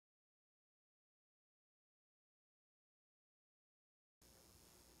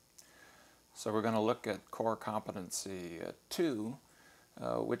So we're going to look at core competency 2,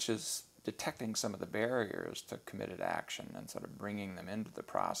 which is detecting some of the barriers to committed action and sort of bringing them into the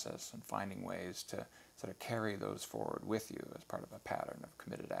process and finding ways to sort of carry those forward with you as part of a pattern of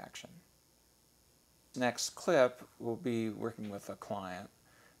committed action. Next clip, we'll be working with a client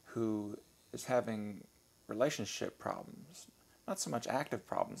who is having relationship problems. Not so much active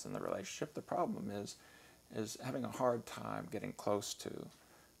problems in the relationship. The problem is having a hard time getting close to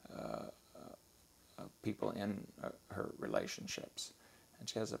people in her relationships. And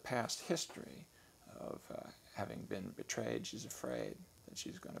she has a past history of having been betrayed. She's afraid that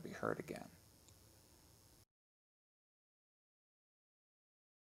she's going to be hurt again.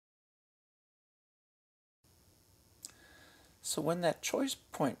 So when that choice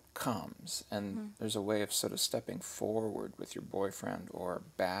point comes and there's a way of sort of stepping forward with your boyfriend or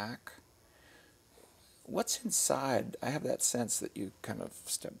back, what's inside? I have that sense that you kind of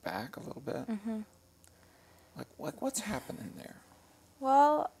step back a little bit. Like what's happening there?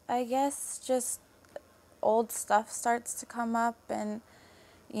 Well, I guess just old stuff starts to come up, and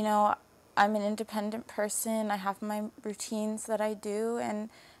you know, I'm an independent person. I have my routines that I do, and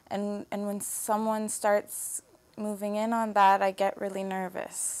when someone starts moving in on that, I get really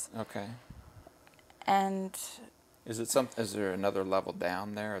nervous. Okay. And is there another level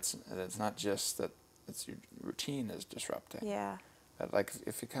down there? It's not just that it's your routine is disrupting. yeah. But like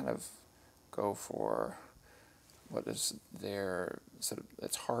if you kind of go for what is there, sort of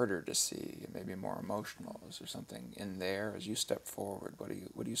it's harder to see, maybe more emotional. Is there something in there as you step forward? What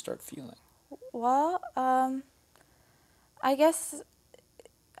do you start feeling? Well, I guess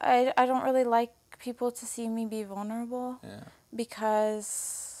I don't really like people to see me be vulnerable. Yeah.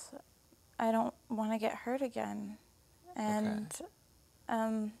 Because I don't want to get hurt again. And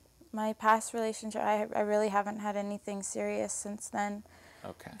my past relationship, I really haven't had anything serious since then.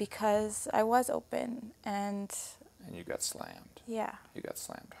 Okay. Because I was open, and you got slammed. Yeah. You got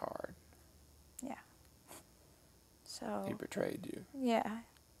slammed hard. Yeah. So He betrayed you. Yeah.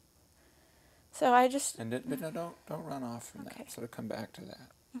 So I just but no, don't run off from Okay. that. Sort of come back to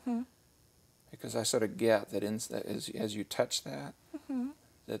that. Because I sort of get that as you touch that,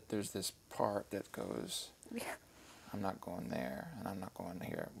 that there's this part that goes, I'm not going there, and I'm not going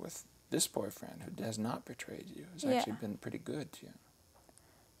here with this boyfriend who has not betrayed you, who's actually been pretty good to you.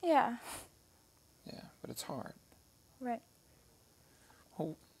 Yeah. Yeah, but it's hard. Right.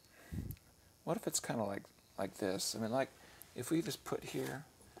 Well, what if it's kind of like this? I mean, like, if we just put here,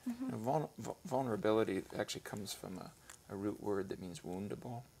 you know, vulnerability actually comes from a root word that means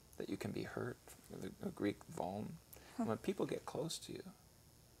woundable, that you can be hurt, the Greek vuln. And when people get close to you,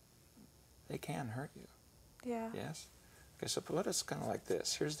 they can hurt you. Yeah. Yes? Okay, so put us kind of like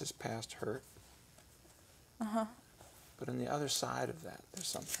this. Here's this past hurt. But on the other side of that, there's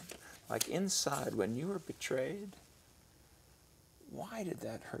something. Like inside, when you were betrayed, why did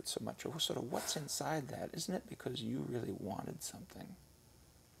that hurt so much? Or sort of what's inside that? Isn't it because you really wanted something?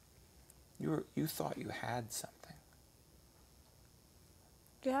 You thought you had something.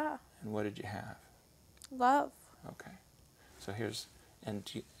 Yeah. And what did you have? Love. Okay. So here's, and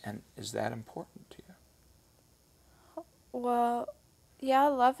is that important to you? Well, yeah,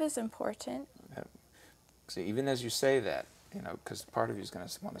 love is important. See, even as you say that, you know, because part of you is going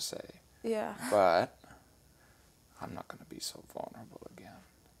to want to say, Yeah. but I'm not going to be so vulnerable again.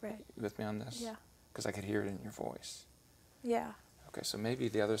 Right. You with me on this? Yeah. Because I could hear it in your voice. Yeah. Okay, so maybe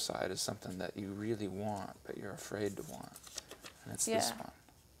the other side is something that you really want, but you're afraid to want. And it's this one.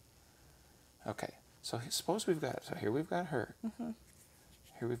 Okay, so suppose here we've got hurt.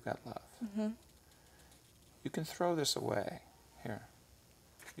 Here we've got love. You can throw this away. Here.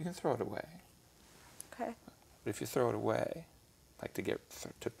 You can throw it away. Okay. But if you throw it away, like to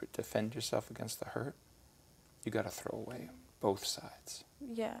defend yourself against the hurt, you got to throw away both sides.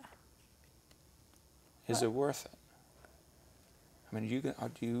 Yeah. Is it worth it? I mean,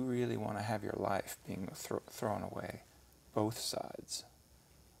 do you really want to have your life being thrown away, both sides?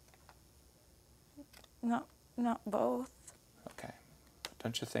 Not both. Okay.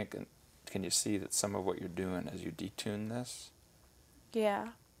 Don't you think, can you see that some of what you're doing as you detune this? Yeah.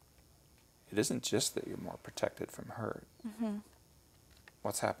 It isn't just that you're more protected from hurt.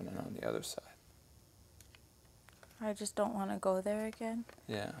 What's happening on the other side? I just don't want to go there again.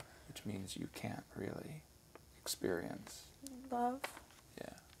 Yeah, which means you can't really experience Love.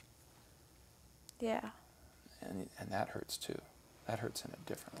 Yeah. Yeah. And that hurts too. That hurts in a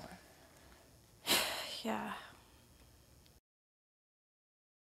different way. Yeah.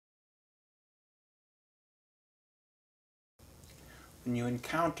 When you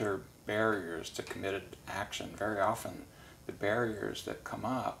encounter barriers to committed action, very often the barriers that come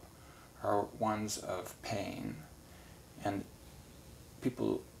up are ones of pain, and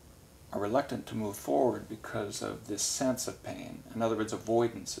people are reluctant to move forward because of this sense of pain. In other words,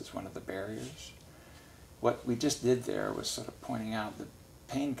 avoidance is one of the barriers. What we just did there was sort of pointing out that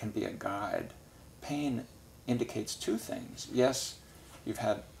pain can be a guide. Pain indicates two things. Yes, you've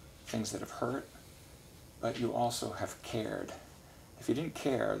had things that have hurt, but you also have cared. If you didn't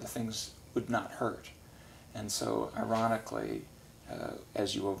care, the things would not hurt. And so, ironically,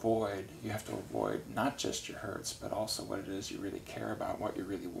 as you avoid, you have to avoid not just your hurts, but also what it is you really care about, what you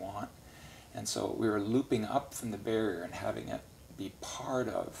really want. And so we were looping up from the barrier and having it be part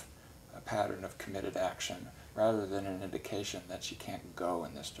of a pattern of committed action, rather than an indication that you can't go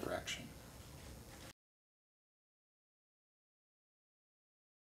in this direction.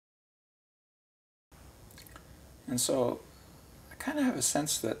 And so I kind of have a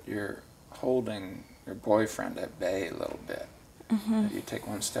sense that you're holding your boyfriend at bay a little bit. Mm-hmm. That you take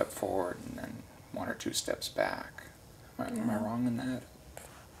one step forward and then one or two steps back. Am I wrong in that?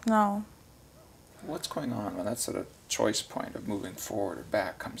 No. What's going on when that sort of choice point of moving forward or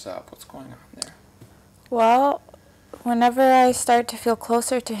back comes up? What's going on there? Well, whenever I start to feel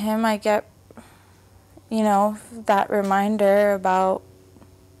closer to him, I get, that reminder about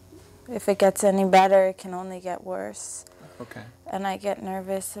if it gets any better, it can only get worse. Okay. And I get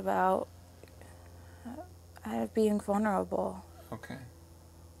nervous about being vulnerable. Okay.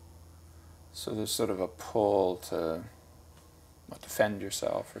 So there's sort of a pull to defend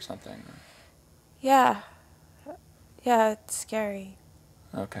yourself or something? Yeah. Yeah, it's scary.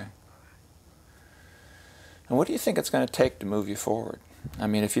 Okay. And what do you think it's going to take to move you forward? I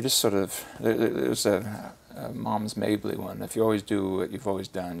mean, if you just sort of, there's a Moms Mabley one, if you always do what you've always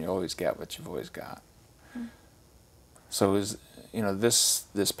done, you always get what you've always got. Mm. So is,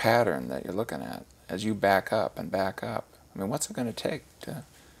 this pattern that you're looking at, as you back up and back up, I mean, what's it going to take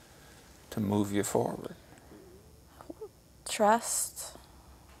to move you forward? Trust.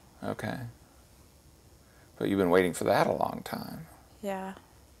 Okay. But you've been waiting for that a long time. Yeah.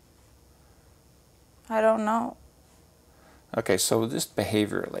 I don't know. Okay, so just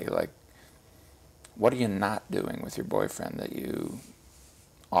behaviorally, like, what are you not doing with your boyfriend that you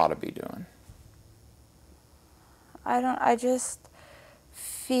ought to be doing? I just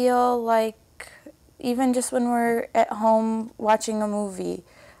feel like, even just when we're at home watching a movie,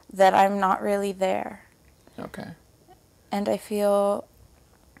 that I'm not really there. Okay. And I feel,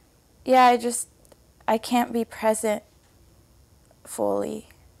 yeah, I can't be present fully.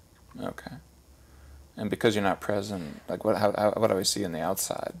 Okay. And because you're not present, like what do I see on the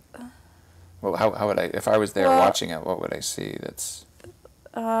outside? Well, how would I, if I was there watching it, what would I see that's...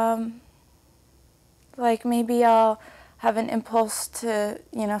 Like maybe I'll have an impulse to,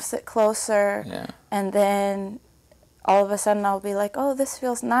 sit closer. Yeah. And then all of a sudden I'll be like, oh, this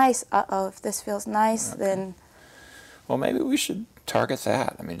feels nice. Uh-oh, if this feels nice, Okay. then... Well, maybe we should target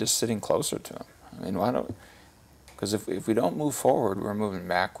that. I mean, just sitting closer to him. I mean, why don't... Because if we don't move forward, we're moving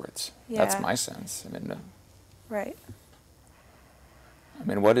backwards. Yeah. That's my sense. I mean... Right. I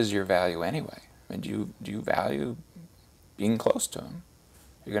mean, what is your value anyway? I mean, do you value being close to him?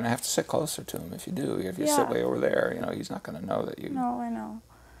 You're going to have to sit closer to him if you do. If you sit way over there, he's not going to know that you... No, I know.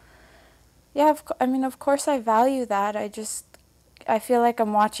 Yeah, of course I value that. I feel like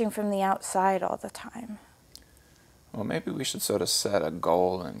I'm watching from the outside all the time. Well, maybe we should sort of set a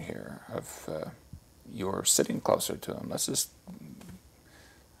goal in here of you're sitting closer to him. Let's just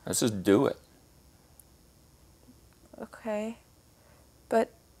do it. Okay.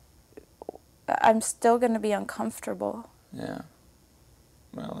 But I'm still going to be uncomfortable. Yeah.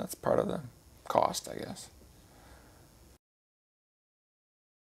 Well, that's part of the cost, I guess.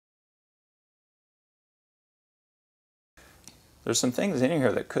 There's some things in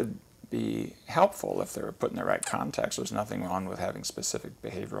here that could be helpful if they were put in the right context. There's nothing wrong with having specific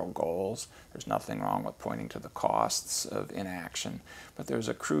behavioral goals. There's nothing wrong with pointing to the costs of inaction. But there's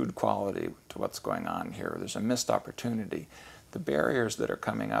a crude quality to what's going on here. There's a missed opportunity. The barriers that are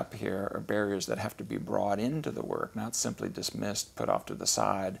coming up here are barriers that have to be brought into the work, not simply dismissed, put off to the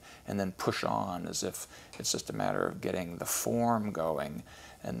side, and then push on as if it's just a matter of getting the form going,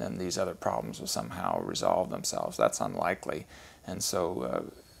 and then these other problems will somehow resolve themselves. That's unlikely. And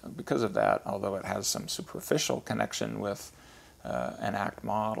so because of that, although it has some superficial connection with an ACT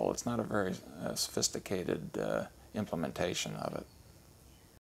model, it's not a very sophisticated implementation of it.